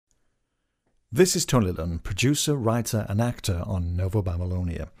This is Tony Lunn, producer, writer, and actor on Novo,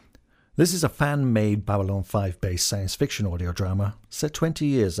 Babylonia. This is a fan-made Babylon 5-based science fiction audio drama set 20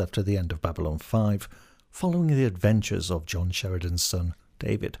 years after the end of Babylon 5, following the adventures of John Sheridan's son,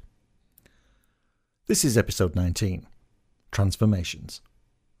 David. This is episode 19, Transformations.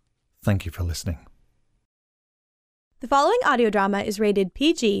 Thank you for listening. The following audio drama is rated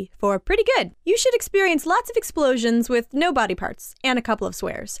PG for pretty good. You should experience lots of explosions with no body parts and a couple of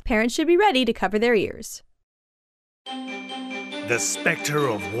swears. Parents should be ready to cover their ears. The specter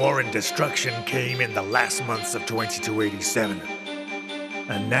of war and destruction came in the last months of 2287.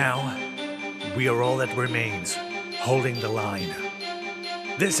 And now, we are all that remains, holding the line.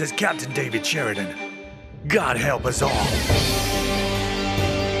 This is Captain David Sheridan. God help us all.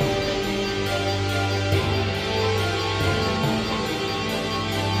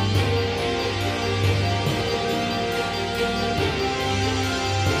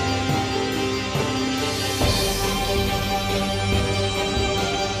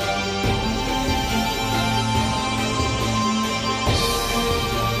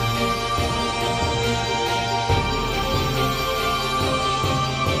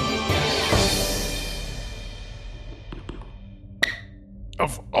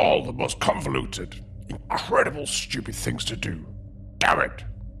 Of all the most convoluted, incredible, stupid things to do, damn it!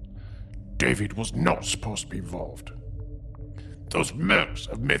 David was not supposed to be involved. Those mercs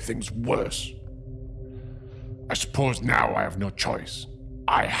have made things worse. I suppose now I have no choice.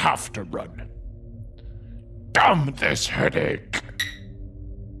 I have to run. Damn this headache!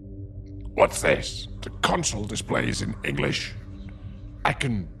 What's this? The console display is in English. I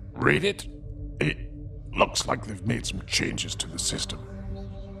can read it. It looks like they've made some changes to the system.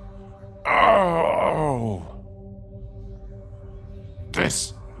 Oh,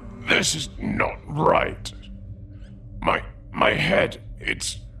 this is not right. My head,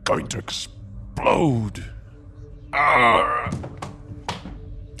 it's going to explode.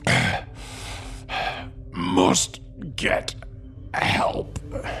 Must get help.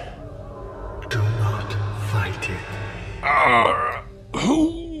 Do not fight it.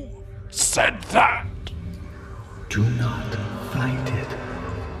 Who said that? Do not fight it.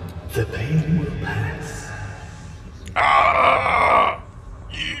 The pain will pass.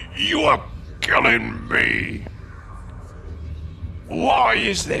 You are killing me. Why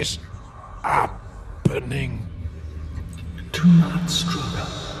is this happening? Do not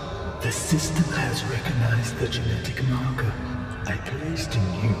struggle. The system has recognized the genetic marker I placed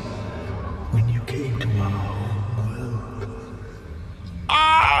in you when you came to our home world.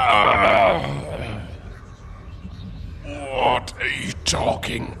 What are you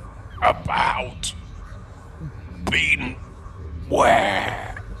talking about? Been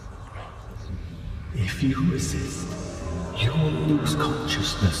where? If you resist, you will lose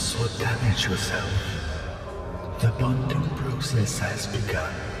consciousness or damage yourself. The bonding process has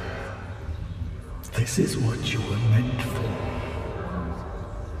begun. This is what you were meant for.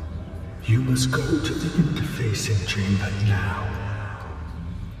 You must go to the interfacing chamber now.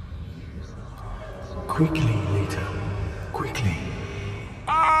 Quickly, Lita. Quickly.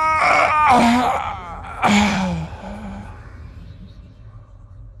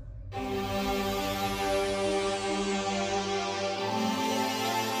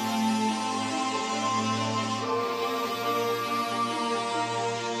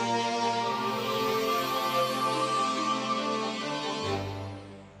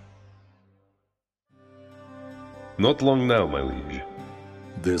 Not long now, my liege.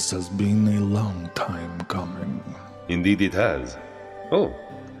 This has been a long time coming. Indeed it has. Oh,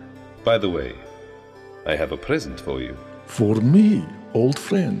 by the way, I have a present for you. For me, old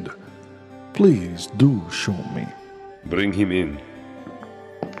friend. Please do show me. Bring him in.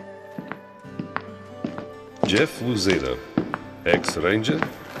 Jeff Luzeda, ex-ranger,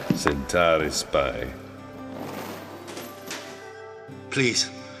 Centauri spy. Please,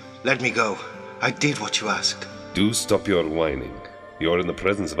 let me go. I did what you asked. Do stop your whining. You're in the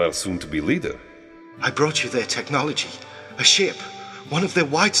presence of our soon-to-be leader. I brought you their technology. A ship. One of their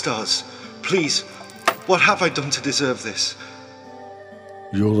White Stars. Please, what have I done to deserve this?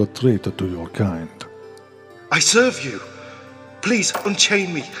 You're a traitor to your kind. I serve you. Please,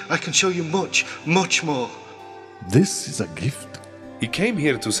 unchain me. I can show you much, much more. This is a gift. He came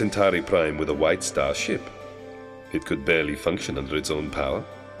here to Centauri Prime with a White Star ship. It could barely function under its own power.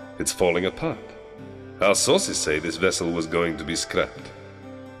 It's falling apart. Our sources say this vessel was going to be scrapped.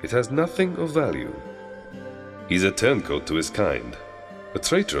 It has nothing of value. He's a turncoat to his kind. A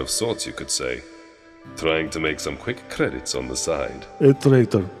traitor of sorts, you could say. Trying to make some quick credits on the side. A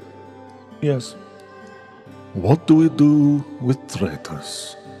traitor. Yes. What do we do with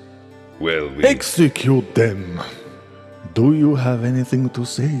traitors? Well, we... Execute them. Do you have anything to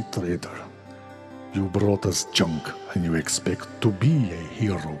say, traitor? You brought us junk, and you expect to be a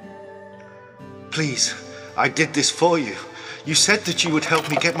hero. Please, I did this for you. You said that you would help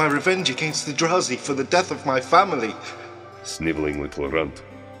me get my revenge against the Drazi for the death of my family. Sniveling little runt.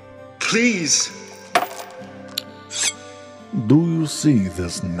 Please! Do you see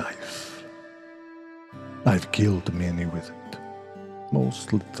this knife? I've killed many with it,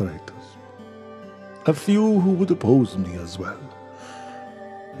 mostly traitors. A few who would oppose me as well.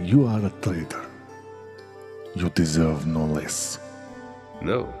 You are a traitor. You deserve no less.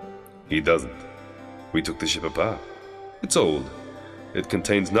 No, he doesn't. We took the ship apart. It's old. It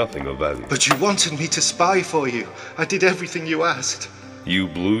contains nothing of value. But you wanted me to spy for you. I did everything you asked. You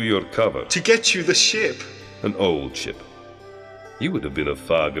blew your cover. To get you the ship. An old ship. You would have been of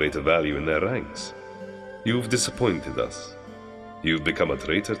far greater value in their ranks. You've disappointed us. You've become a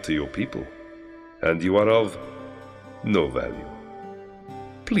traitor to your people. And you are of no value.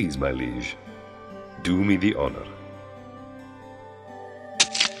 Please, my liege, do me the honor.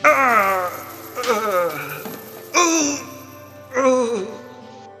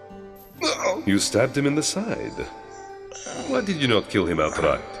 You stabbed him in the side. Why did you not kill him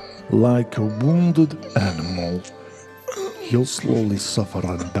outright? Like a wounded animal, he'll slowly suffer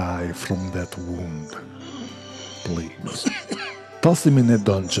and die from that wound. Please, toss him in a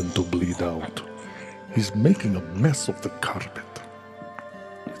dungeon to bleed out. He's making a mess of the carpet.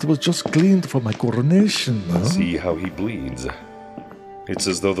 It was just cleaned for my coronation, huh? See how he bleeds. It's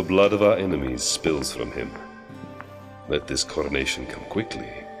as though the blood of our enemies spills from him. Let this coronation come quickly,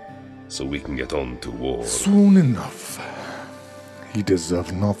 so we can get on to war. Soon enough. He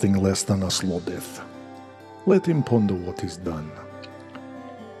deserves nothing less than a slow death. Let him ponder what he's done.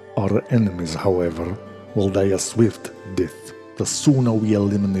 Our enemies, however, will die a swift death. The sooner we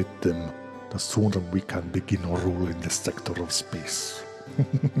eliminate them, the sooner we can begin ruling this sector of space.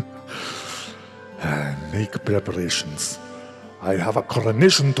 Make preparations. I have a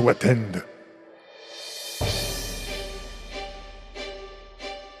coronation to attend.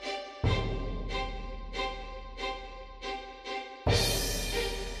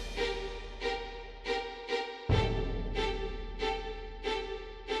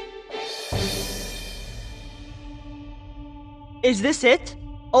 Is this it?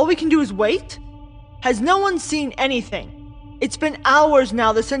 All we can do is wait? Has no one seen anything? It's been hours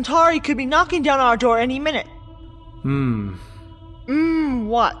now. The Centauri could be knocking down our door any minute.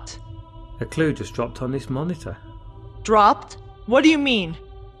 What? A clue just dropped on this monitor. Dropped? What do you mean?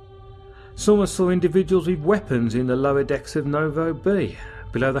 Someone saw individuals with weapons in the lower decks of Novo B,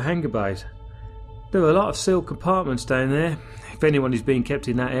 below the hangar bays. There are a lot of sealed compartments down there. If anyone is being kept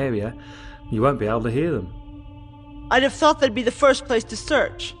in that area, you won't be able to hear them. I'd have thought that'd be the first place to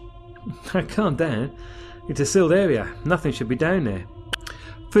search. Calm down. It's a sealed area. Nothing should be down there.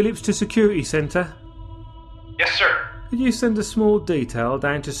 Phillips to Security Centre. Yes, sir. Could you send a small detail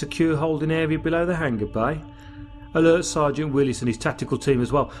down to secure holding area below the hangar bay? Alert Sergeant Willis and his tactical team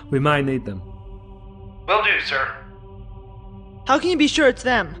as well. We may need them. Will do, sir. How can you be sure it's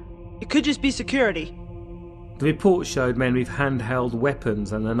them? It could just be security. The report showed men with handheld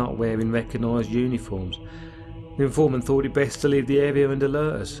weapons and they're not wearing recognised uniforms. The informant thought it best to leave the area and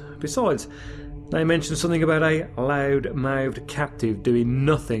alert us. Besides, they mentioned something about a loud-mouthed captive doing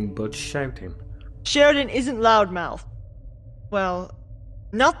nothing but shouting. Sheridan isn't loudmouthed. Well,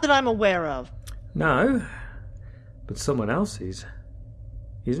 not that I'm aware of. No, but someone else is,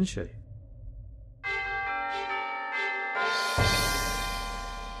 isn't she?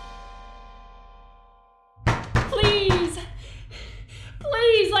 Please!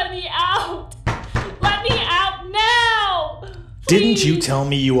 Please let me out! Let me out now! Didn't you tell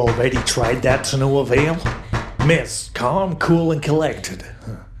me you already tried that to no avail? Miss, calm, cool, and collected.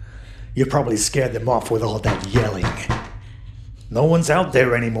 You probably scared them off with all that yelling. No one's out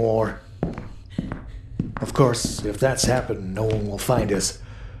there anymore. Of course, if that's happened, no one will find us.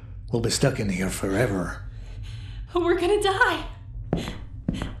 We'll be stuck in here forever. We're gonna die.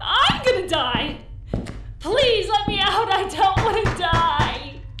 I'm gonna die. Please let me out. I don't want to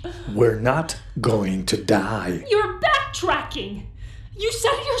die. We're not going to die. You're backtracking. You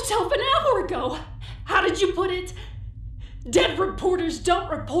said it yourself an hour ago. How did you put it? Dead reporters don't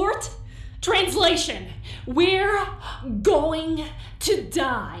report? Translation, we're going to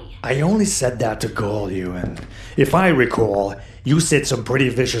die. I only said that to gall you, and if I recall, you said some pretty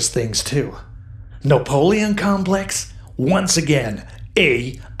vicious things too. Napoleon complex? Once again,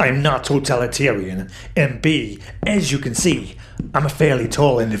 A, I'm not totalitarian, and B, as you can see, I'm a fairly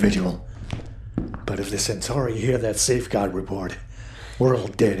tall individual. But if the Centauri hear that safeguard report, We're all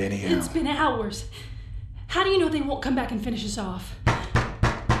dead anyhow. It's been hours. How do you know they won't come back and finish us off?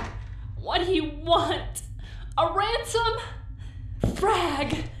 What do you want? A ransom?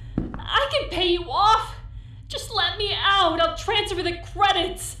 Frag, I can pay you off. Just let me out. I'll transfer the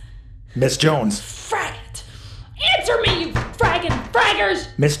credits. Miss Jones. Frag it. Answer me, you fragging fraggers.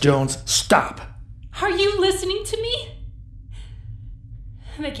 Miss Jones, stop. Are you listening to me?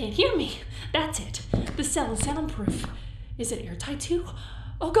 They can't hear me. That's it. The cell is soundproof. Is it airtight too?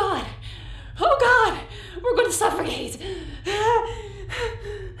 Oh God. Oh God. We're going to suffocate.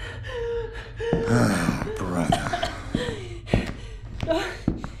 Oh, brother.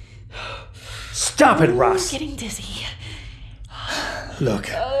 Stop it, Ross. I'm getting dizzy.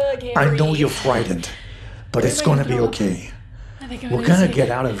 Look, I know you're frightened, but it's gonna be okay. We're gonna get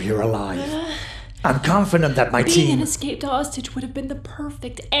out of here alive. I'm confident that my Being team... an escaped hostage would have been the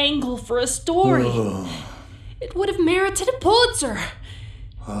perfect angle for a story. It would have merited a Pulitzer.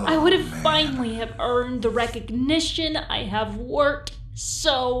 I would have finally have earned the recognition I have worked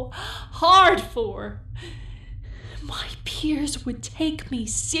so hard for. My peers would take me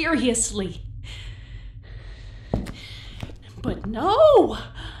seriously. But no!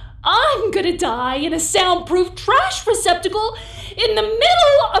 I'm gonna die in a soundproof trash receptacle in the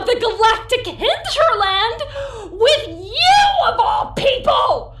middle of the galactic hinterland with you of all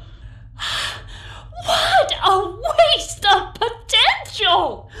people! What a waste of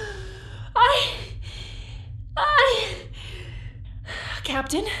potential!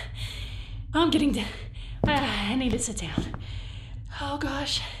 Captain, I'm getting I need to sit down. Oh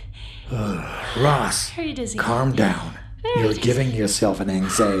gosh. Ross, Are you dizzy? calm down. You're giving yourself an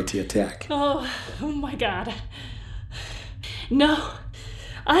anxiety attack. Oh my God. No,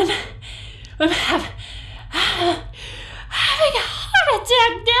 I'm having a heart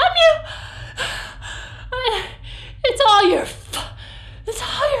attack, damn you! It's all your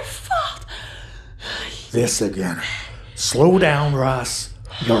fault. This again. Slow down, Ross.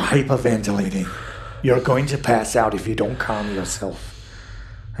 You're hyperventilating. You're going to pass out if you don't calm yourself.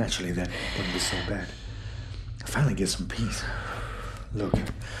 Actually, that wouldn't be so bad. I finally get some peace. Look,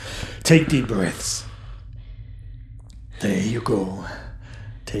 take deep breaths. There you go.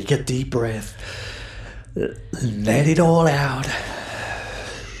 Take a deep breath. Let it all out.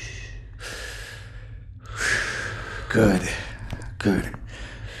 Good.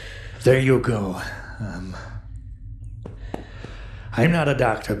 There you go. I'm not a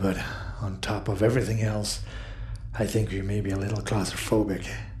doctor, but on top of everything else, I think you may be a little claustrophobic.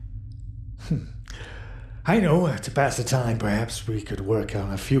 I know, to pass the time, perhaps we could work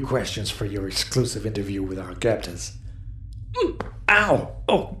on a few questions for your exclusive interview with our captors. Ow!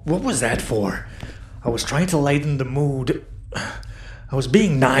 Oh, what was that for? I was trying to lighten the mood. I was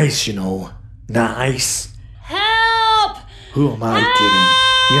being nice, you know. Nice. Help! Who am I kidding?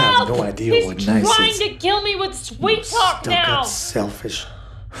 You have no idea what nice He's trying is. to kill me with sweet talk now. Stuck-up selfish.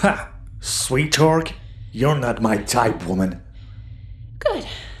 Ha! Sweet talk? You're not my type, woman. Good.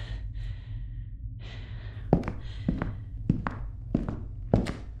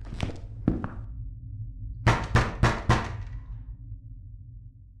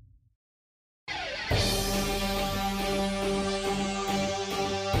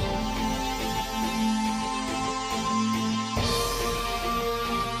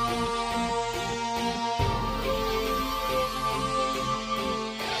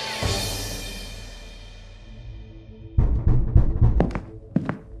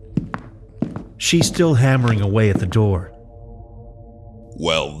 She's still hammering away at the door.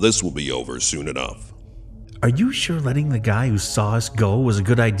 Well, this will be over soon enough. Are you sure letting the guy who saw us go was a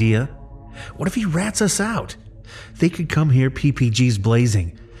good idea? What if he rats us out? They could come here PPGs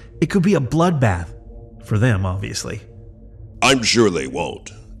blazing. It could be a bloodbath. For them, obviously. I'm sure they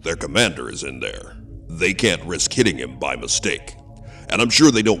won't. Their commander is in there. They can't risk hitting him by mistake. And I'm sure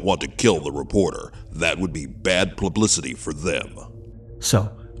they don't want to kill the reporter. That would be bad publicity for them.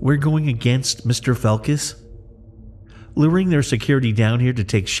 So, we're going against Mr. Felkus? Luring their security down here to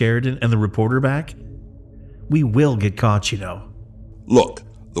take Sheridan and the reporter back? We will get caught, you know. Look,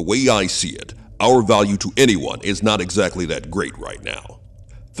 the way I see it, our value to anyone is not exactly that great right now.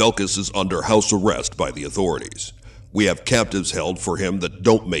 Felkus is under house arrest by the authorities. We have captives held for him that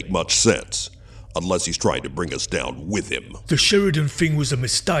don't make much sense, unless he's trying to bring us down with him. The Sheridan thing was a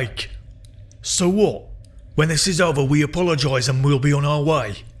mistake. So what? When this is over, we apologize and we'll be on our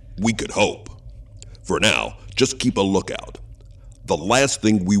way. We could hope. For now, just keep a lookout. The last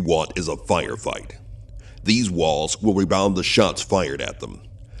thing we want is a firefight. These walls will rebound the shots fired at them.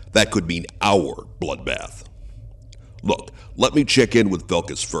 That could mean our bloodbath. Look, let me check in with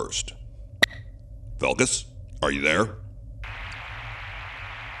Felkus first. Felkus, are you there?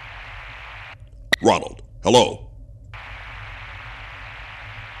 Ronald, hello?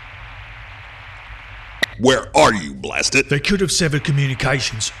 Where are you, blast it? They could have severed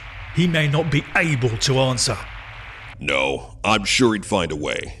communications. He may not be able to answer. No, I'm sure he'd find a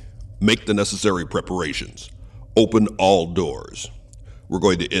way. Make the necessary preparations. Open all doors. We're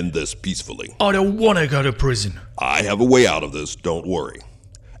going to end this peacefully. I don't want to go to prison. I have a way out of this, don't worry.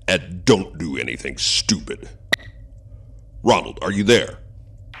 And don't do anything stupid. Ronald, are you there?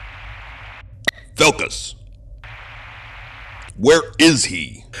 Felkus! Where is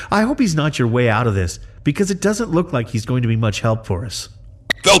he? I hope he's not your way out of this, because it doesn't look like he's going to be much help for us.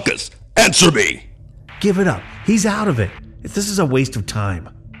 Felkus, answer me! Give it up. He's out of it. This is a waste of time.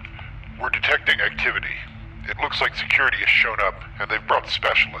 We're detecting activity. It looks like security has shown up, and they've brought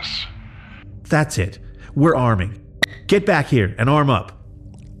specialists. That's it. We're arming. Get back here and arm up.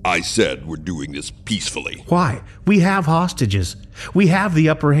 I said we're doing this peacefully. Why? We have hostages. We have the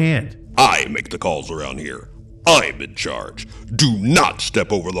upper hand. I make the calls around here. I'm in charge. Do not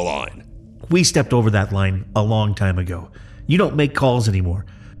step over the line. We stepped over that line a long time ago. You don't make calls anymore.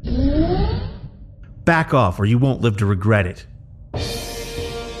 Back off or you won't live to regret it.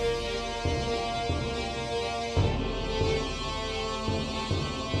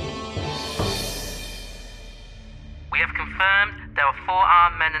 We have confirmed there are 4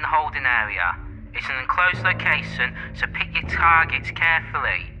 armed men in the holding area. It's an enclosed location, so pick your targets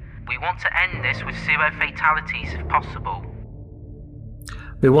carefully. We want to end this with 0 fatalities if possible.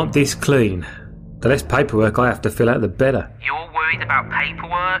 We want this clean. The less paperwork I have to fill out, the better. You're worried about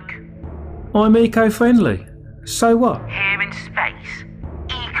paperwork? I'm eco-friendly. So what? Here in space.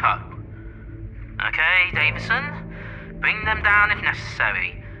 Eco. Okay, Davison. Bring them down if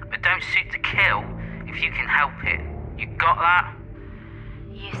necessary, but don't shoot to kill if you can help it. You got that?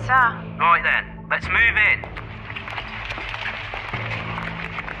 Yes, sir. Right then, let's move in.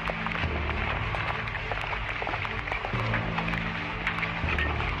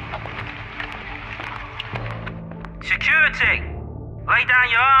 Security! Lay down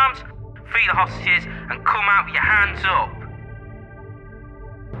your arms, free the hostages, and come out with your hands up.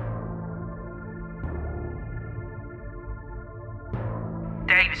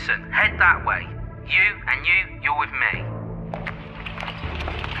 Davison, head that way. You're with me.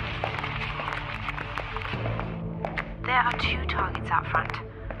 There are 2 targets out front.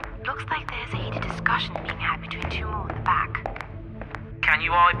 Looks like there's a heated discussion being had between 2 more in the back. Can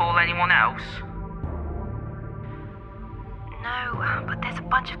you eyeball anyone else? No, but there's a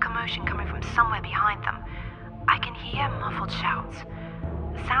bunch of commotion coming from somewhere behind them. I can hear muffled shouts.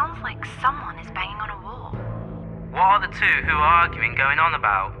 Sounds like someone is banging on a wall. What are the 2 who are arguing going on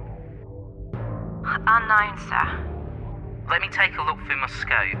about? Unknown, sir. Let me take a look through my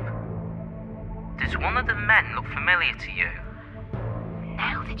scope. Does one of the men look familiar to you?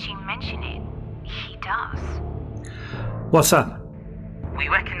 Now that you mention it, he does. What's up? We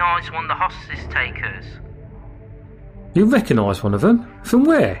recognise one of the hostage takers. You recognise one of them? From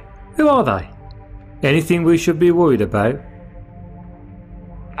where? Who are they? Anything we should be worried about?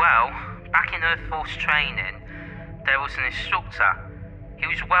 Well, back in Earth Force training, there was an instructor. He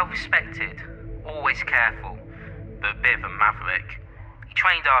was well respected, always careful, but a bit of a maverick. He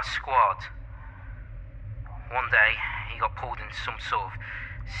trained our squad. One day, he got pulled into some sort of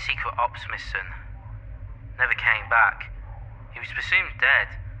secret ops mission. Never came back. He was presumed dead.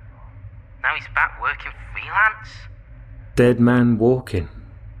 Now he's back working freelance. Dead man walking.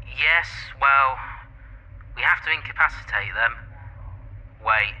 Yes, well, we have to incapacitate them.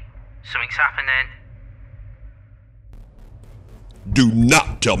 Wait, something's happening. Do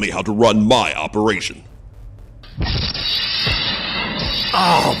not tell me how to run my operation.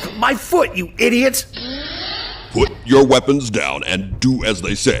 Oh, my foot, you idiot! Put your weapons down and do as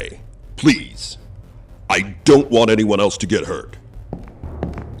they say. Please. I don't want anyone else to get hurt.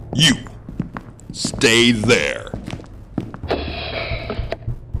 You. Stay there.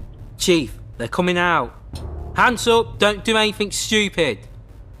 Chief, they're coming out. Hands up, don't do anything stupid.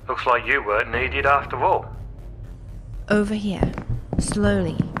 Looks like you weren't needed after all. Over here.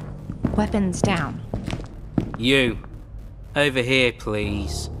 Slowly. Weapons down. You. Over here,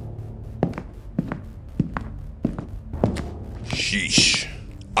 please. Sheesh.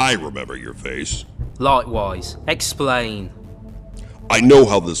 I remember your face. Likewise. Explain. I know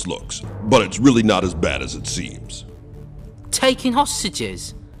how this looks, but it's really not as bad as it seems. Taking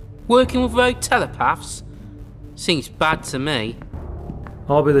hostages? Working with rogue telepaths? Seems bad to me.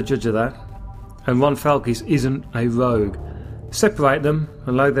 I'll be the judge of that. And Ron Falkis isn't a rogue. Separate them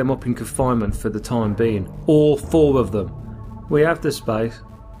and load them up in confinement for the time being. All 4 of them. We have the space.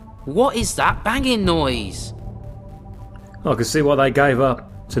 What is that banging noise? I can see what they gave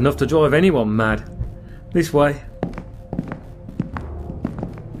up. It's enough to drive anyone mad. This way.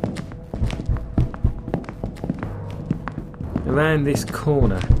 Around this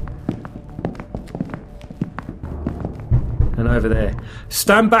corner. And over there.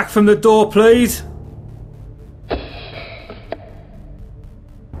 Stand back from the door, please!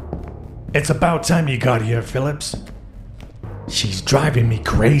 It's about time you got here, Phillips. She's driving me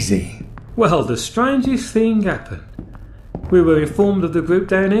crazy. Well, the strangest thing happened. We were informed of the group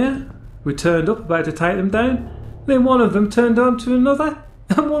down here. We turned up about to take them down. Then one of them turned on to another,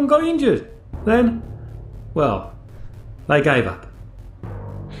 and one got injured. Then, well, they gave up.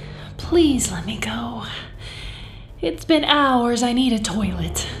 Please let me go. It's been hours. I need a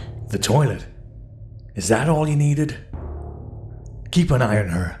toilet. The toilet? Is that all you needed? Keep an eye on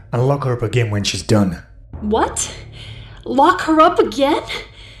her and lock her up again when she's done. What? Lock her up again?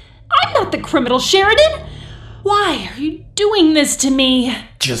 I'm not the criminal, Sheridan. Why are you doing this to me?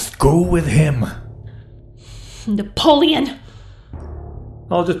 Just go with him. Napoleon.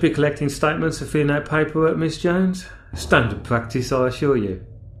 I'll just be collecting statements and filling out paperwork, Miss Jones. Standard practice, I assure you.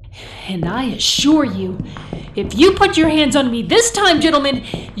 And I assure you, if you put your hands on me this time, gentlemen,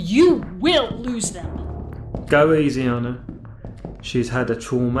 you will lose them. Go easy on her. She's had a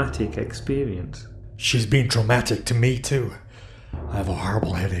traumatic experience. She's been traumatic to me too. I have a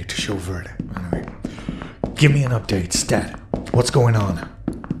horrible headache to show for it. Anyway, give me an update, stat. What's going on?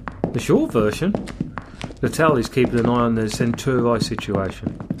 The short version? The Tally's keeping an eye on the Centauri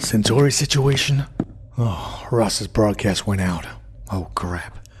situation. Centauri situation? Oh, Ross's broadcast went out. Oh,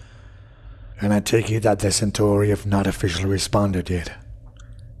 crap. And I take it that the Centauri have not officially responded yet.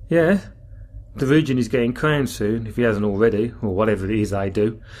 Yeah. The region is getting crowned soon, if he hasn't already, or whatever it is they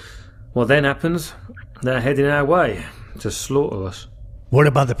do. What then happens? They're heading our way to slaughter us. What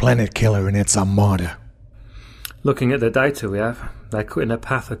about the planet killer and its armada? Looking at the data we have, they're cutting a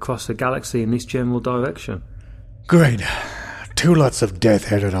path across the galaxy in this general direction. Great. 2 lots of death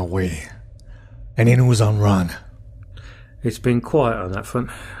headed our way. Any news on Ron? It's been quiet on that front.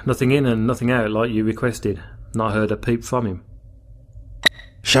 Nothing in and nothing out like you requested. Not heard a peep from him.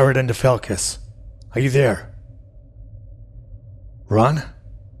 Sheridan to Felkus. Are you there? Ron?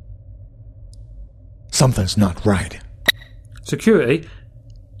 Something's not right. Security?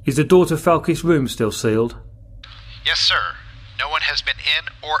 Is the door to Falkis' room still sealed? Yes, sir. No one has been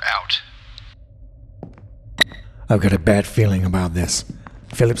in or out. I've got a bad feeling about this.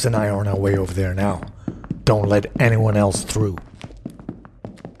 Phillips and I are on our way over there now. Don't let anyone else through.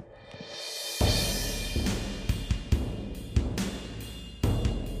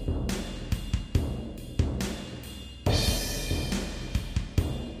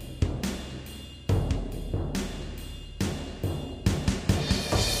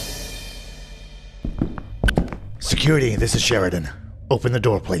 Security, this is Sheridan. Open the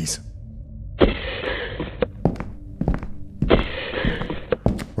door, please.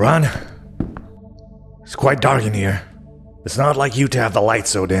 Ron? It's quite dark in here. It's not like you to have the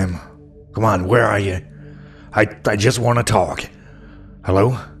lights so dim. Come on, where are you? I just want to talk.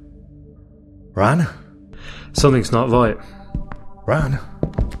 Hello? Ron? Something's not right. Ron?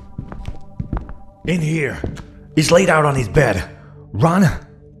 In here. He's laid out on his bed. Ron,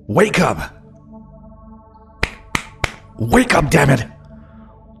 wake up. Wake up, damn it!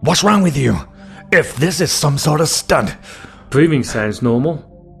 What's wrong with you? If this is some sort of stunt. Breathing sounds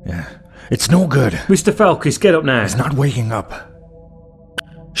normal. Yeah, it's no good. Mr. Falkis, get up now. He's not waking up.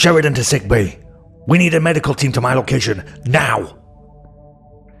 Sheridan to sick bay. We need a medical team to my location, now.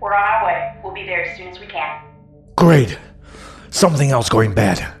 We're on our way. We'll be there as soon as we can. Great. Something else going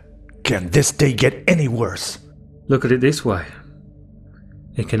bad. Can this day get any worse? Look at it this way.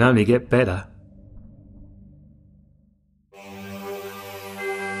 It can only get better.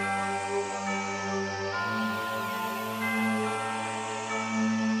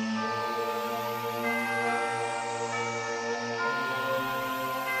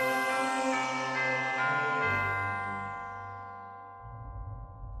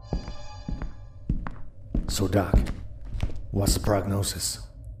 So, Doc, what's the prognosis?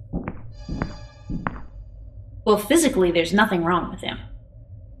 Well, physically, there's nothing wrong with him.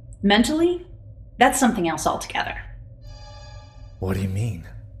 Mentally, that's something else altogether. What do you mean?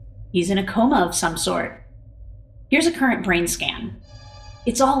 He's in a coma of some sort. Here's a current brain scan.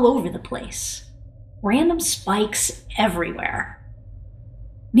 It's all over the place. Random spikes everywhere.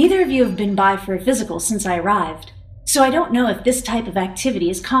 Neither of you have been by for a physical since I arrived, so I don't know if this type of activity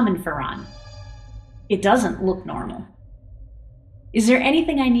is common for Ron. It doesn't look normal. Is there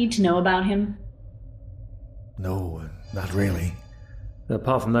anything I need to know about him? No, not really.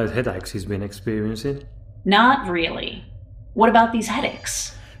 Apart from those headaches he's been experiencing. Not really. What about these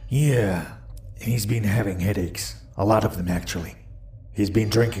headaches? Yeah, he's been having headaches. A lot of them, actually. He's been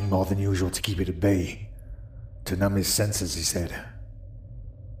drinking more than usual to keep it at bay. To numb his senses, he said.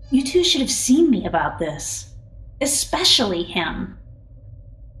 You two should have seen me about this. Especially him.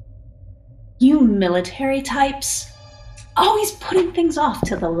 You military types. Always putting things off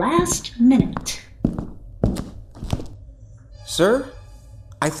to the last minute. Sir,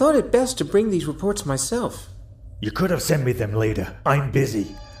 I thought it best to bring these reports myself. You could have sent me them later. I'm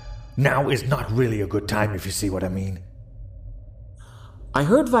busy. Now is not really a good time, if you see what I mean. I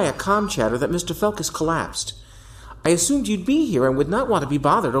heard via comm chatter that Mr. Felkus collapsed. I assumed you'd be here and would not want to be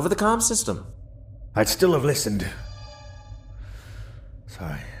bothered over the comm system. I'd still have listened.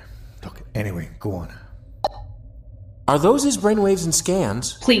 Sorry. Look, anyway, go on. Are those his brainwaves and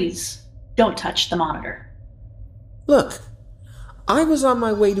scans? Please, don't touch the monitor. Look, I was on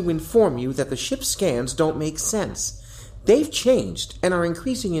my way to inform you that the ship's scans don't make sense. They've changed and are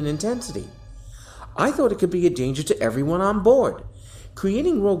increasing in intensity. I thought it could be a danger to everyone on board,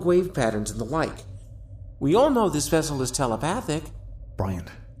 creating rogue wave patterns and the like. We all know this vessel is telepathic. Brian,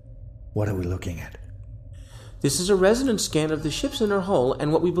 what are we looking at? This is a resonance scan of the ship's inner hull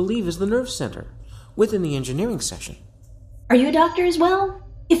and what we believe is the nerve center, within the engineering section. Are you a doctor as well?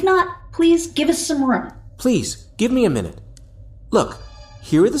 If not, please give us some room. Please, give me a minute. Look,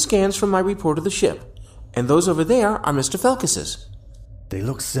 here are the scans from my report of the ship, and those over there are Mr. Felkus's. They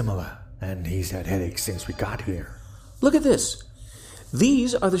look similar, and he's had headaches since we got here. Look at this.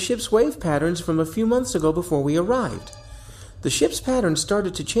 These are the ship's wave patterns from a few months ago before we arrived. The ship's patterns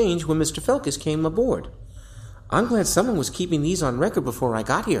started to change when Mr. Felkus came aboard. I'm glad someone was keeping these on record before I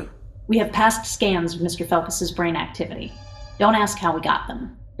got here. We have past scans of Mr. Felkus's brain activity. Don't ask how we got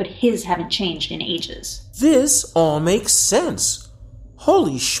them, but his haven't changed in ages. This all makes sense.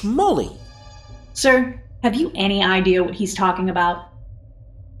 Holy schmoly. Sir, have you any idea what he's talking about?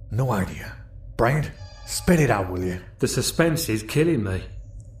 No idea. Brian, spit it out, will you? The suspense is killing me.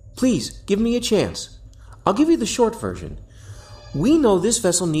 Please, give me a chance. I'll give you the short version. We know this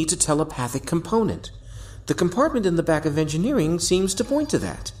vessel needs a telepathic component. The compartment in the back of engineering seems to point to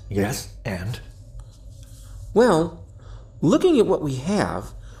that. Yes, and? Well, looking at what we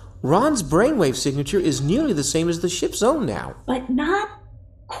have, Ron's brainwave signature is nearly the same as the ship's own now. But not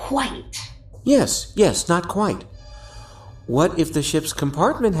quite. Yes, not quite. What if the ship's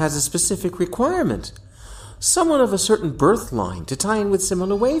compartment has a specific requirement? Someone of a certain birth line to tie in with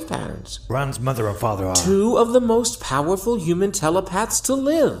similar wave patterns. Ron's mother and father are... two of the most powerful human telepaths to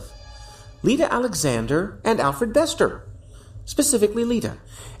live. Lita Alexander and Alfred Bester. Specifically Lita,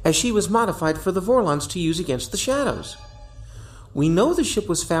 as she was modified for the Vorlons to use against the Shadows. We know the ship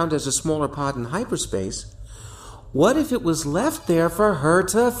was found as a smaller pod in hyperspace. What if it was left there for her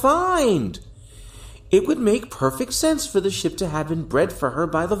to find? It would make perfect sense for the ship to have been bred for her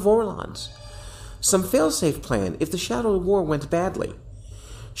by the Vorlons. Some failsafe plan if the Shadow War went badly.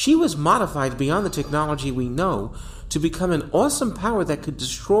 She was modified beyond the technology we know to become an awesome power that could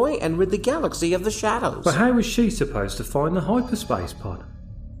destroy and rid the galaxy of the Shadows. But how was she supposed to find the hyperspace pod?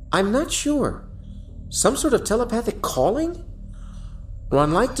 I'm not sure. Some sort of telepathic calling?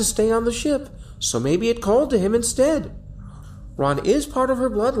 Ron liked to stay on the ship, so maybe it called to him instead. Ron is part of her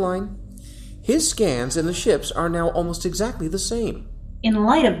bloodline. His scans and the ship's are now almost exactly the same. In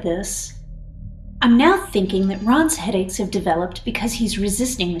light of this, I'm now thinking that Ron's headaches have developed because he's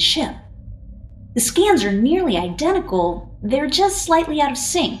resisting the ship. The scans are nearly identical, they're just slightly out of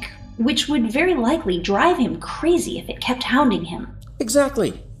sync, which would very likely drive him crazy if it kept hounding him.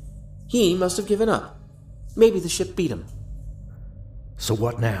 Exactly. He must have given up. Maybe the ship beat him. So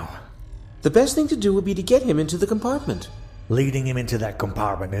what now? The best thing to do would be to get him into the compartment. Leading him into that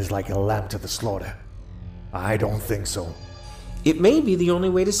compartment is like a lamb to the slaughter. I don't think so. It may be the only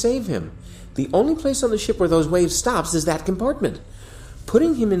way to save him. The only place on the ship where those waves stops is that compartment.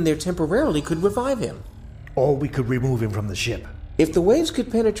 Putting him in there temporarily could revive him. Or we could remove him from the ship. If the waves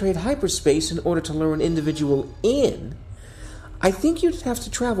could penetrate hyperspace in order to lure an individual in, I think you'd have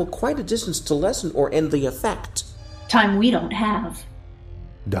to travel quite a distance to lessen or end the effect. Time we don't have.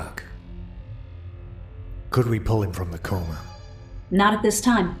 Doc, could we pull him from the coma? Not at this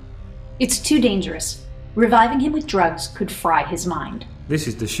time. It's too dangerous. Reviving him with drugs could fry his mind. This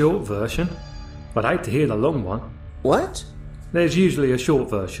is the short version, but I'd hate to hear the long one. What? There's usually a short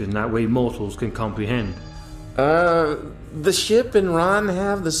version that we mortals can comprehend. The ship and Ron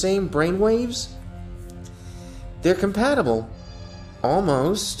have the same brainwaves? They're compatible.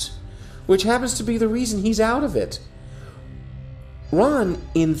 Almost. Which happens to be the reason he's out of it. Ron,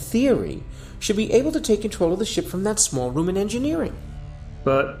 in theory, should be able to take control of the ship from that small room in engineering.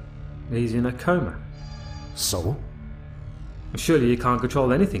 But he's in a coma. So? Surely you can't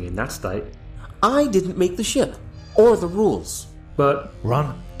control anything in that state. I didn't make the ship, or the rules. But...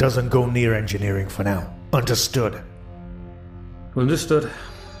 Ron doesn't go near engineering for now. Understood? Understood.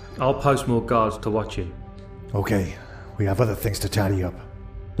 I'll post more guards to watch him. Okay, we have other things to tidy up.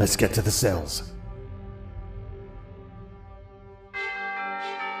 Let's get to the cells.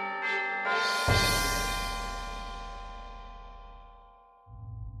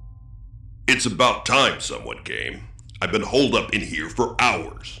 It's about time someone came. I've been holed up in here for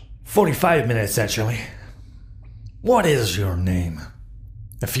hours. 45 minutes, actually. What is your name?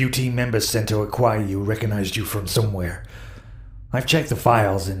 A few team members sent to acquire you recognized you from somewhere. I've checked the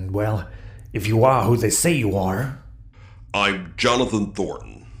files and, well, if you are who they say you are... I'm Jonathan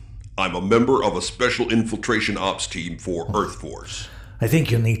Thornton. I'm a member of a special infiltration ops team for Earth Force. I think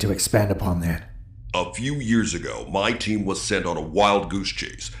you'll need to expand upon that. A few years ago, my team was sent on a wild goose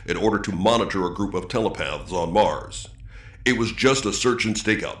chase in order to monitor a group of telepaths on Mars. It was just a search and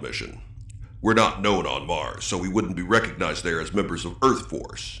stakeout mission. We're not known on Mars, so we wouldn't be recognized there as members of Earth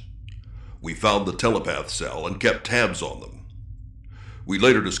Force. We found the telepath cell and kept tabs on them. We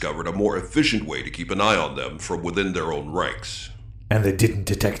later discovered a more efficient way to keep an eye on them from within their own ranks. And they didn't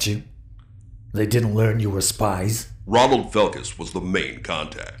detect you? They didn't learn you were spies? Ronald Felkus was the main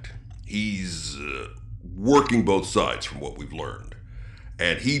contact. He's working both sides from what we've learned,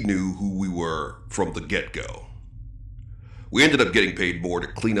 and he knew who we were from the get-go. We ended up getting paid more to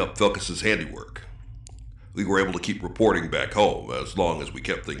clean up Felkus's handiwork. We were able to keep reporting back home as long as we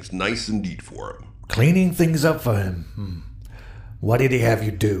kept things nice and neat for him. Cleaning things up for him? What did he have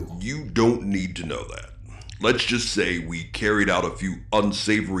you do? You don't need to know that. Let's just say we carried out a few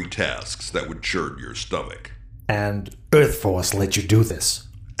unsavory tasks that would churn your stomach. And Earth Force let you do this?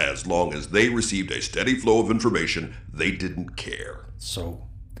 As long as they received a steady flow of information, they didn't care. So,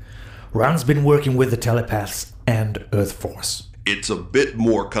 Ron's been working with the telepaths and Earth Force. It's a bit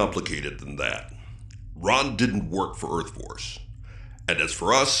more complicated than that. Ron didn't work for Earth Force. And as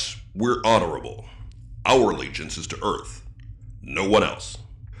for us, we're honorable. Our allegiance is to Earth. No one else.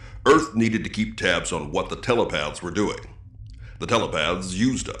 Earth needed to keep tabs on what the telepaths were doing. The telepaths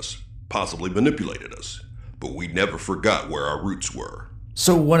used us, possibly manipulated us, but we never forgot where our roots were.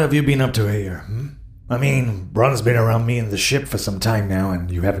 So what have you been up to here? I mean, Ron's been around me and the ship for some time now,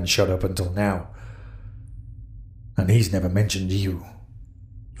 and you haven't showed up until now. And he's never mentioned you.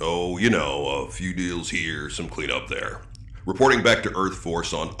 Oh, you know, a few deals here, some cleanup there. Reporting back to Earth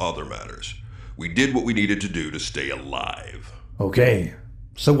Force on other matters. We did what we needed to do to stay alive. Okay,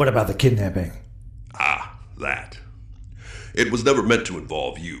 so what about the kidnapping? Ah, that. It was never meant to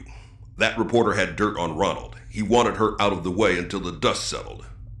involve you. That reporter had dirt on Ronald. He wanted her out of the way until the dust settled.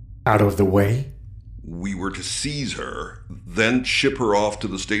 Out of the way? We were to seize her, then ship her off to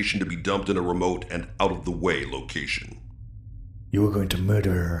the station to be dumped in a remote and out-of-the-way location. You were going to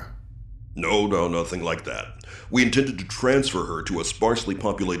murder her? No, nothing like that. We intended to transfer her to a sparsely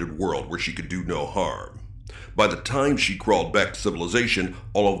populated world where she could do no harm. By the time she crawled back to civilization,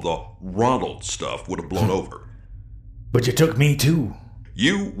 all of the Ronald stuff would have blown over. But you took me too.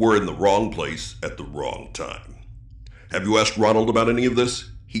 You were in the wrong place at the wrong time. Have you asked Ronald about any of this?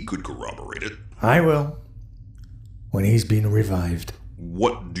 He could corroborate it. I will. When he's been revived.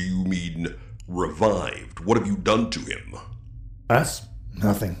 What do you mean, revived? What have you done to him? Us?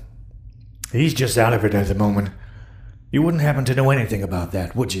 Nothing. He's just out of it at the moment. You wouldn't happen to know anything about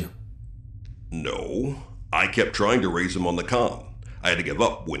that, would you? No. I kept trying to raise him on the comm. I had to give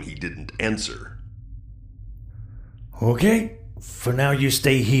up when he didn't answer. Okay. For now, you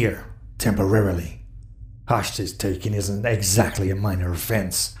stay here, temporarily. Hostage taking isn't exactly a minor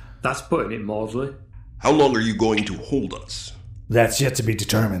offense. That's putting it mildly. How long are you going to hold us? That's yet to be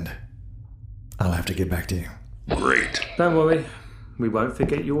determined. I'll have to get back to you. Great. Don't worry. We won't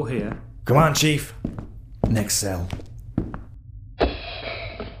forget you're here. Come on, Chief. Next cell.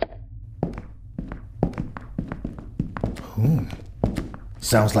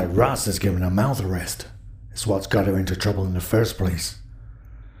 Sounds like Ross has given her mouth arrest. It's what's got her into trouble in the first place.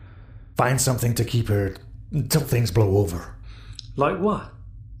 Find something to keep her until things blow over. Like what?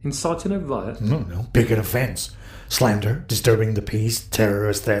 Inciting a riot? No. Picket offense. Slander, disturbing the peace,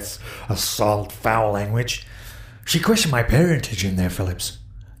 terrorist threats, assault, foul language. She questioned my parentage in there, Phillips.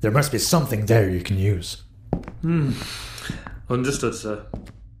 There must be something there you can use. Understood, sir.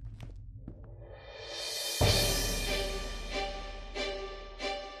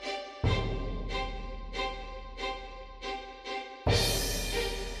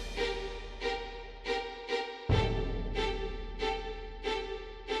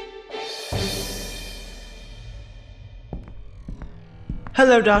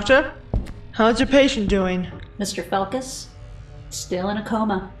 Hello, Doctor. How's your patient doing? Mr. Felkus, Still in a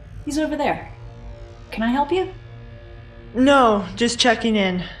coma. He's over there. Can I help you? No, just checking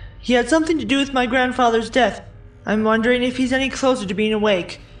in. He had something to do with my grandfather's death. I'm wondering if he's any closer to being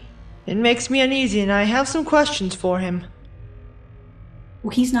awake. It makes me uneasy, and I have some questions for him.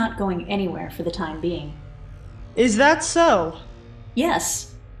 Well, he's not going anywhere for the time being. Is that so?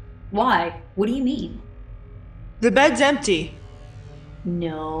 Yes. Why? What do you mean? The bed's empty.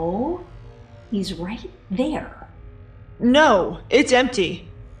 No. He's right there. No, it's empty.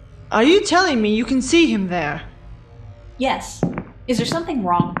 Are you telling me you can see him there? Yes. Is there something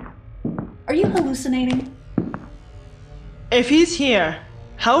wrong? Are you hallucinating? If he's here,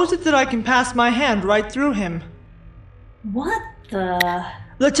 how is it that I can pass my hand right through him? What the...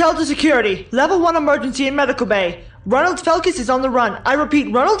 Littell to security. Level 1 emergency in medical bay. Ronald Felkus is on the run. I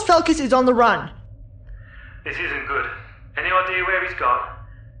repeat, Ronald Felkus is on the run. This isn't good. Any idea where he's gone?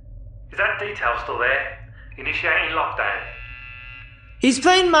 Is that detail still there? Initiating lockdown. He's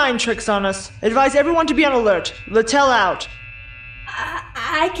playing mind tricks on us. Advise everyone to be on alert. Littell out.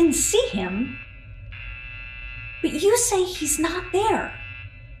 I can see him. But you say he's not there.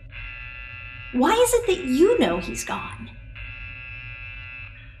 Why is it that you know he's gone?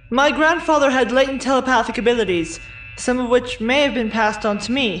 My grandfather had latent telepathic abilities, some of which may have been passed on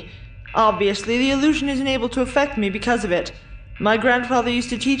to me. Obviously, the illusion isn't able to affect me because of it. My grandfather used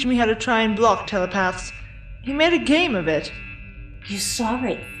to teach me how to try and block telepaths. He made a game of it. You saw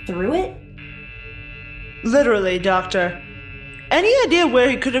right through it? Literally, Doctor. Any idea where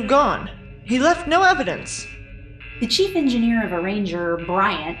he could have gone? He left no evidence. The chief engineer of Arranger,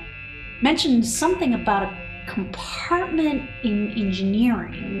 Bryant, mentioned something about a compartment in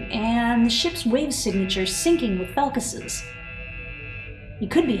engineering and the ship's wave signature syncing with Felkus's. He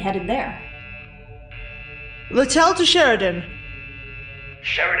could be headed there. Littell to Sheridan.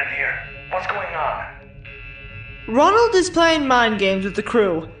 Sheridan here. What's going on? Ronald is playing mind games with the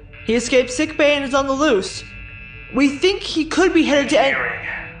crew. He escaped sickbay and is on the loose. We think he could be headed to... Engineering.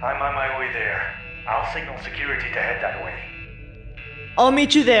 I'm on my way there. I'll signal security to head that way. I'll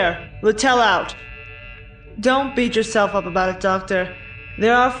meet you there. Littell out. Don't beat yourself up about it, Doctor.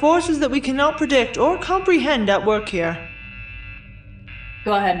 There are forces that we cannot predict or comprehend at work here.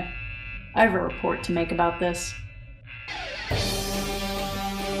 Go ahead. I have a report to make about this.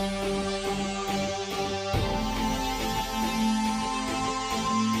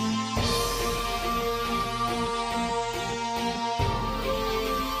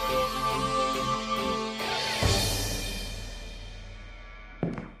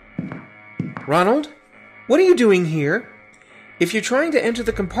 Ronald? What are you doing here? If you're trying to enter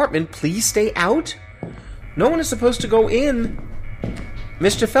the compartment, please stay out. No one is supposed to go in.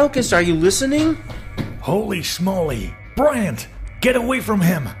 Mr. Felkus, are you listening? Holy smoly! Bryant! Get away from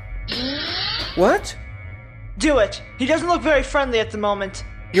him! What? Do it! He doesn't look very friendly at the moment.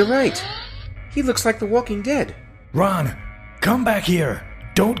 You're right. He looks like the Walking Dead. Ron, come back here.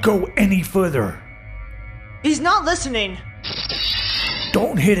 Don't go any further. He's not listening.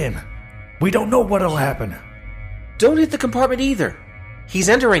 Don't hit him. We don't know what'll happen. Don't hit the compartment either. He's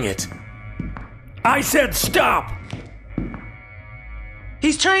entering it. I said stop!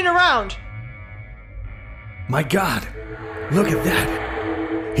 He's turning around. My God, look at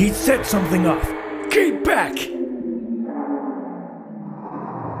that. He set something off. Keep back!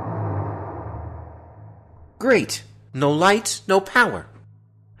 Great. No light, no power.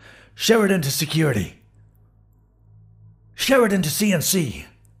 Sheridan to security. Sheridan to CNC.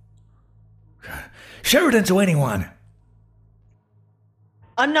 Sheridan to anyone.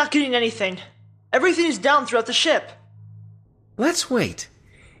 I'm not getting anything. Everything is down throughout the ship. Let's wait.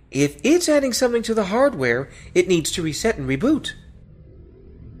 If it's adding something to the hardware, it needs to reset and reboot.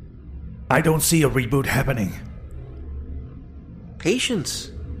 I don't see a reboot happening.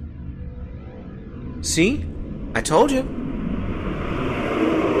 Patience. See? I told you.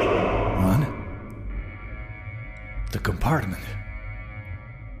 Ron? The compartment.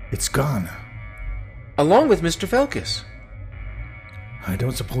 It's gone. Along with Mr. Felkus. I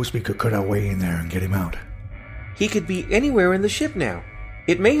don't suppose we could cut our way in there and get him out. He could be anywhere in the ship now.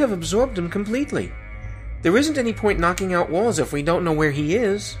 It may have absorbed him completely. There isn't any point knocking out walls if we don't know where he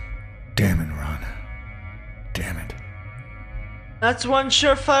is. Damn it, Ron. Damn it. That's one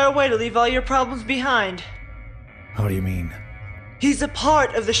surefire way to leave all your problems behind. How do you mean? He's a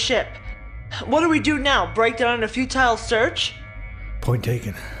part of the ship. What do we do now? Break down in a futile search? Point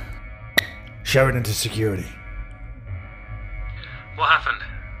taken. Sheridan to security. What happened?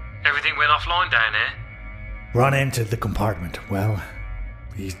 Everything went offline down there? Ron entered the compartment. Well,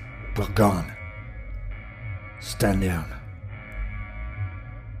 he's gone. Stand down.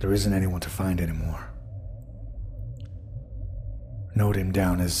 There isn't anyone to find anymore. Note him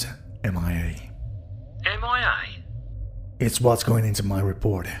down as MIA. MIA? It's what's going into my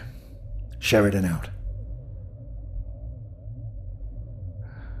report. Sheridan out.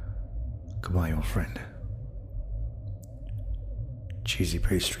 Goodbye, old friend. Cheesy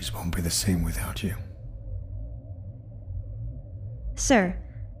pastries won't be the same without you. Sir.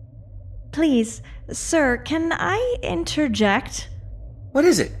 Please, sir, can I interject? What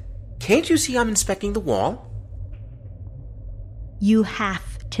is it? Can't you see I'm inspecting the wall? You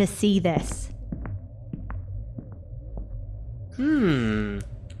have to see this.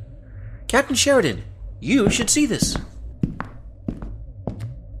 Captain Sheridan, you should see this.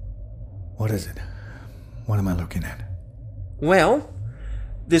 What is it? What am I looking at? Well,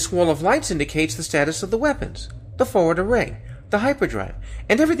 this wall of lights indicates the status of the weapons, the forward array, the hyperdrive,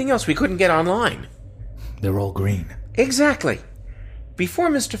 and everything else we couldn't get online. They're all green. Exactly. Before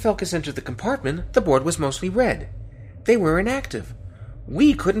Mr. Felkus entered the compartment, the board was mostly red. They were inactive.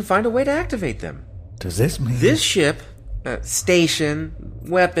 We couldn't find a way to activate them. Does this mean... This ship, station,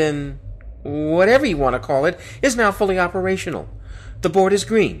 weapon, whatever you want to call it, is now fully operational. The board is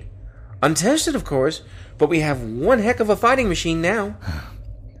green. Untested, of course, but we have one heck of a fighting machine now.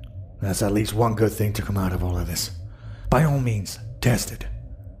 That's at least one good thing to come out of all of this. By all means, test it.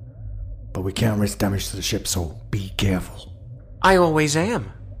 But we can't risk damage to the ship, so be careful. I always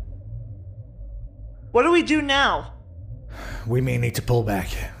am. What do we do now? We may need to pull back.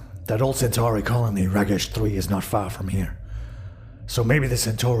 That old Centauri colony, Ragesh 3, is not far from here. So maybe the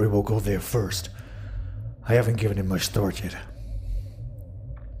Centauri will go there first. I haven't given it much thought yet.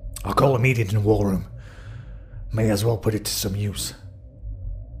 I'll call a meeting in the war room. May as well put it to some use.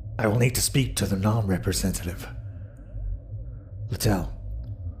 I will need to speak to the non-representative. Littell,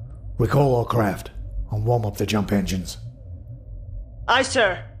 recall all craft and warm up the jump engines. Aye,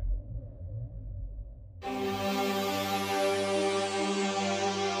 sir.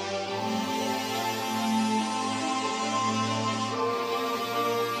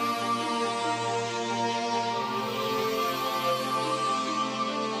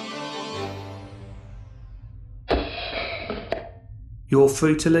 You're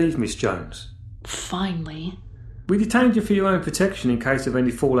free to leave, Miss Jones. Finally. We detained you for your own protection in case of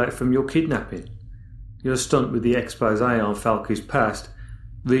any fallout from your kidnapping. Your stunt with the expose on Falky's past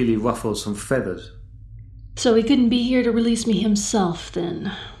really ruffled some feathers. So he couldn't be here to release me himself,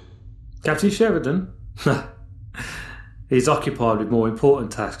 then? Captain Sheridan? He's occupied with more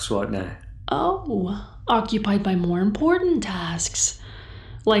important tasks right now. Oh, occupied by more important tasks.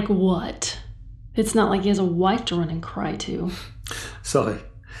 Like what? It's not like he has a wife to run and cry to. Sorry,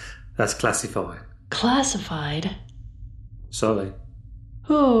 that's classified. Classified? Sorry.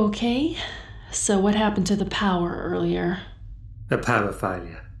 Okay, so what happened to the power earlier? A power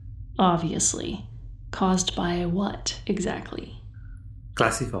failure. Obviously. Caused by what, exactly?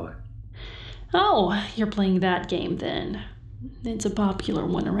 Classified. Oh, you're playing that game then. It's a popular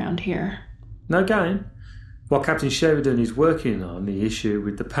one around here. No game. What Captain Sheridan is working on, the issue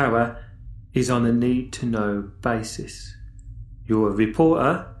with the power, is on a need-to-know basis. You're a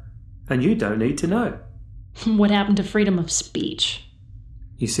reporter, and you don't need to know. What happened to freedom of speech?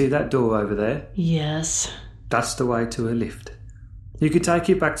 You see that door over there? Yes. That's the way to a lift. You can take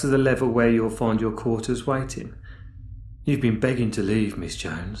it back to the level where you'll find your quarters waiting. You've been begging to leave, Miss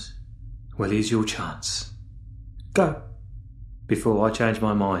Jones. Well, here's your chance. Go, before I change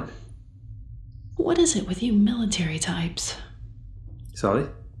my mind. What is it with you military types? Sorry?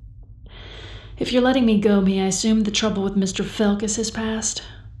 If you're letting me go, may I assume the trouble with Mr. Felkus has passed?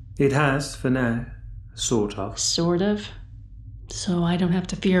 It has, for now. Sort of. Sort of? So I don't have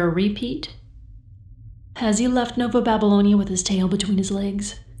to fear a repeat? Has he left Novo Babylonia with his tail between his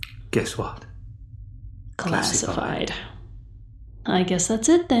legs? Guess what? Classified. I guess that's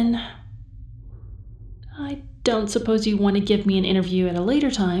it then. I don't suppose you want to give me an interview at a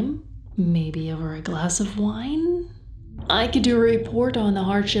later time? Maybe over a glass of wine? I could do a report on the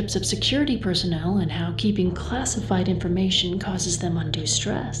hardships of security personnel and how keeping classified information causes them undue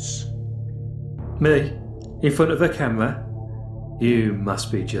stress. Me? In front of a camera? You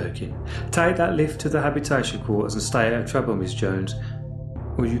must be joking. Take that lift to the habitation quarters and stay out of trouble, Miss Jones.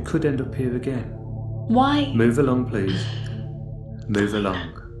 Or you could end up here again. Why? Move along, please. Move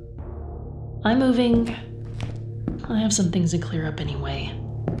along. I'm moving. I have some things to clear up anyway.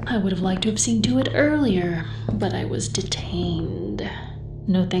 I would have liked to have seen to it earlier, but I was detained.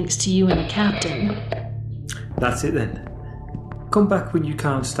 No thanks to you and the captain. That's it then. Come back when you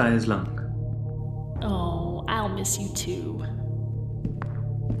can't stay as long. Oh, I'll miss you too.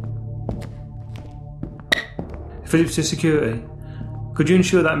 Phillips to security. Could you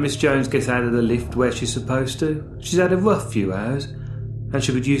ensure that Miss Jones gets out of the lift where she's supposed to? She's had a rough few hours. And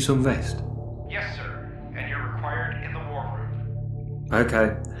she could use some rest. Yes, sir. And you're required in the war room.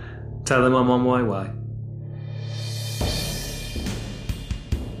 Okay. Tell them I'm on my way.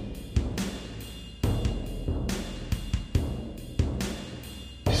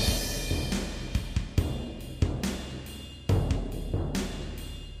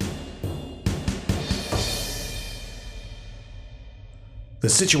 The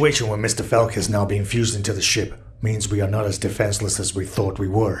situation where Mr. Felk has now been fused into the ship means we are not as defenseless as we thought we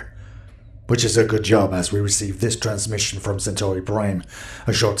were. Which is a good job, as we received this transmission from Centauri Prime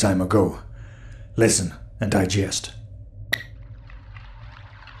a short time ago. Listen and digest. And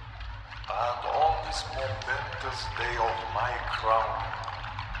on this momentous day of my crowning,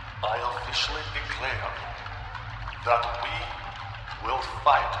 I officially declare that we will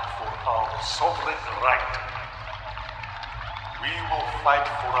fight for our sovereign right. We will fight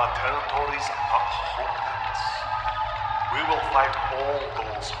for our territory's upholdings. We will fight all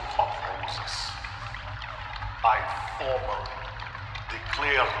those who oppose us. I formally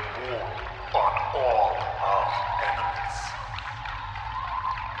declare war on all our enemies.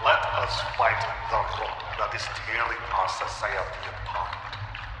 Let us fight the rot that is tearing our society apart.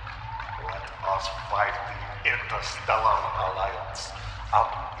 Let us fight the Interstellar Alliance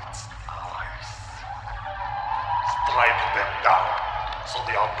and its allies. Strike them down so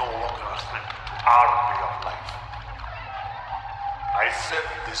they are no longer a threat to our way of life. I send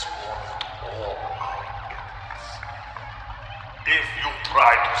this warning to all our enemies. If you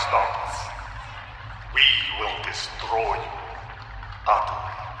try to stop us, we will destroy you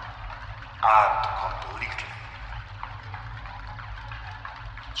utterly and completely.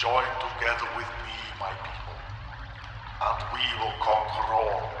 Join together with me, my people, and we will conquer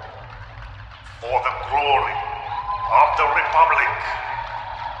all for the glory of the Republic.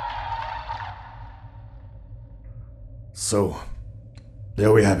 So,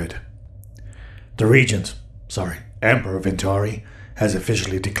 there we have it. The Emperor Ventari, has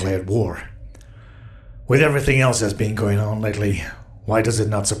officially declared war. With everything else that's been going on lately, why does it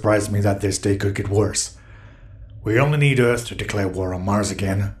not surprise me that this day could get worse? We only need Earth to declare war on Mars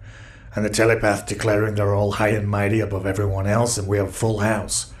again, and the telepath declaring they're all high and mighty above everyone else, and we have a full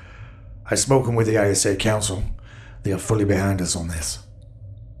house. I've spoken with the ISA Council. They are fully behind us on this.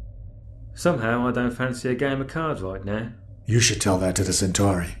 Somehow I don't fancy a game of cards right now. You should tell that to the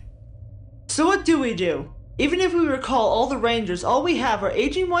Centauri. So what do we do? Even if we recall all the Rangers, all we have are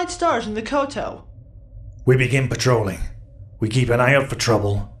aging white stars in the Koto. We begin patrolling. We keep an eye out for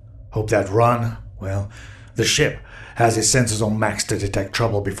trouble. Hope that the ship has its sensors on max to detect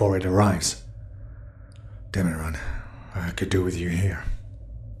trouble before it arrives. Damn it, Ron. I could do with you here.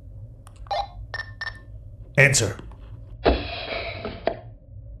 Answer.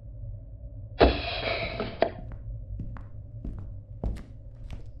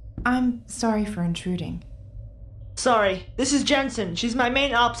 I'm sorry for intruding. Sorry, this is Jensen. She's my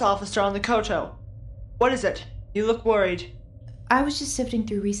main ops officer on the Koto. What is it? You look worried. I was just sifting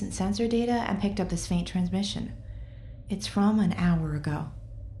through recent sensor data and picked up this faint transmission. It's from an hour ago.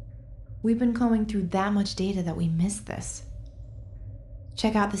 We've been combing through that much data that we missed this.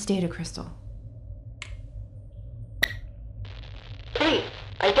 Check out this data crystal. Please,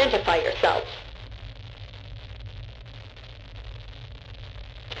 identify yourself.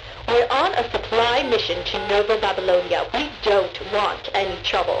 We're on a supply mission to Novo, Babylonia. We don't want any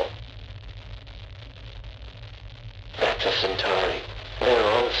trouble. That's a Centauri.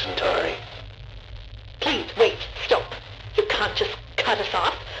 They're all Centauri. Please, wait, stop. You can't just cut us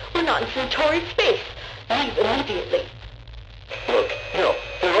off. We're not in Centauri space. Leave immediately. Look, no,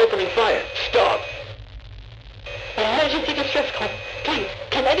 they're opening fire. Stop. Emergency distress call. Please,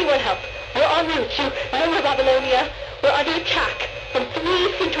 can anyone help? We're en route to Novo, Babylonia. We're under attack from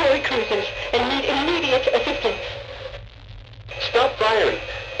 3 Centauri cruisers and need immediate assistance. Stop firing.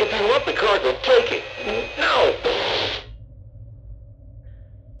 If you want the cargo, take it. No!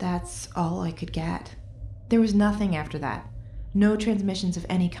 That's all I could get. There was nothing after that. No transmissions of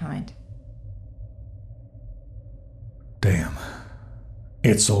any kind. Damn.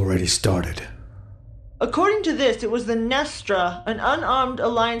 It's already started. According to this, it was the Nestra, an unarmed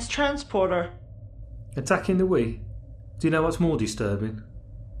Alliance transporter. Attacking the we? Do you know what's more disturbing?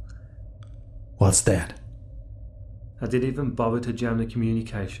 What's that? I didn't even bother to jam the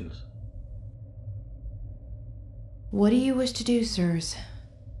communications. What do you wish to do, sirs?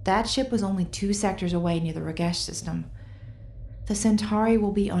 That ship was only 2 sectors away near the Ragesh system. The Centauri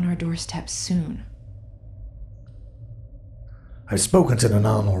will be on our doorstep soon. I've spoken to the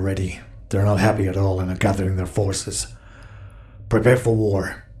Nan already. They're not happy at all and are gathering their forces. Prepare for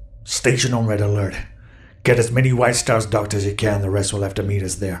war. Station on red alert. Get as many White Star's doctors as you can, the rest will have to meet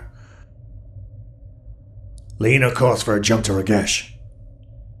us there. Lena calls for a jump to Ragesh.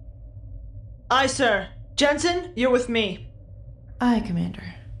 Aye, sir. Jensen, you're with me. Aye, Commander.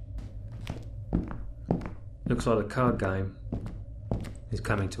 Looks like a card game is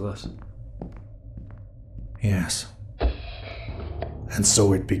coming to us. Yes. And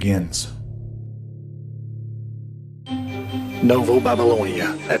so it begins. Novo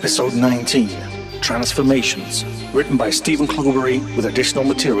Babylonia, Episode 19, Transformations, written by Stephen Cloberry with additional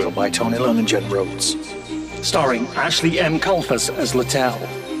material by Tony Lunn and Jen Rhodes. Starring Ashley M. Kalfas as Littell,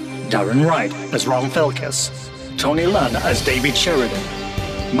 Darren Wright as Ron Felkes, Tony Lunn as David Sheridan,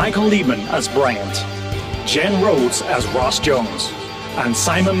 Michael Liebman as Bryant, Jen Rhodes as Ross Jones, and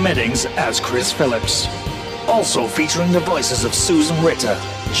Simon Meddings as Chris Phillips. Also featuring the voices of Susan Ritter,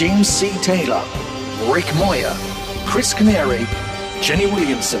 James C. Taylor, Rick Moyer, Chris Canary, Jenny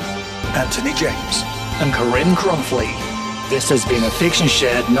Williamson, Anthony James, and Corinne Crumfley. This has been a Fiction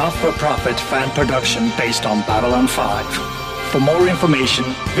Shed not-for-profit fan production based on Babylon 5. For more information,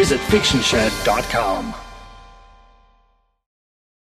 visit fictionshed.com.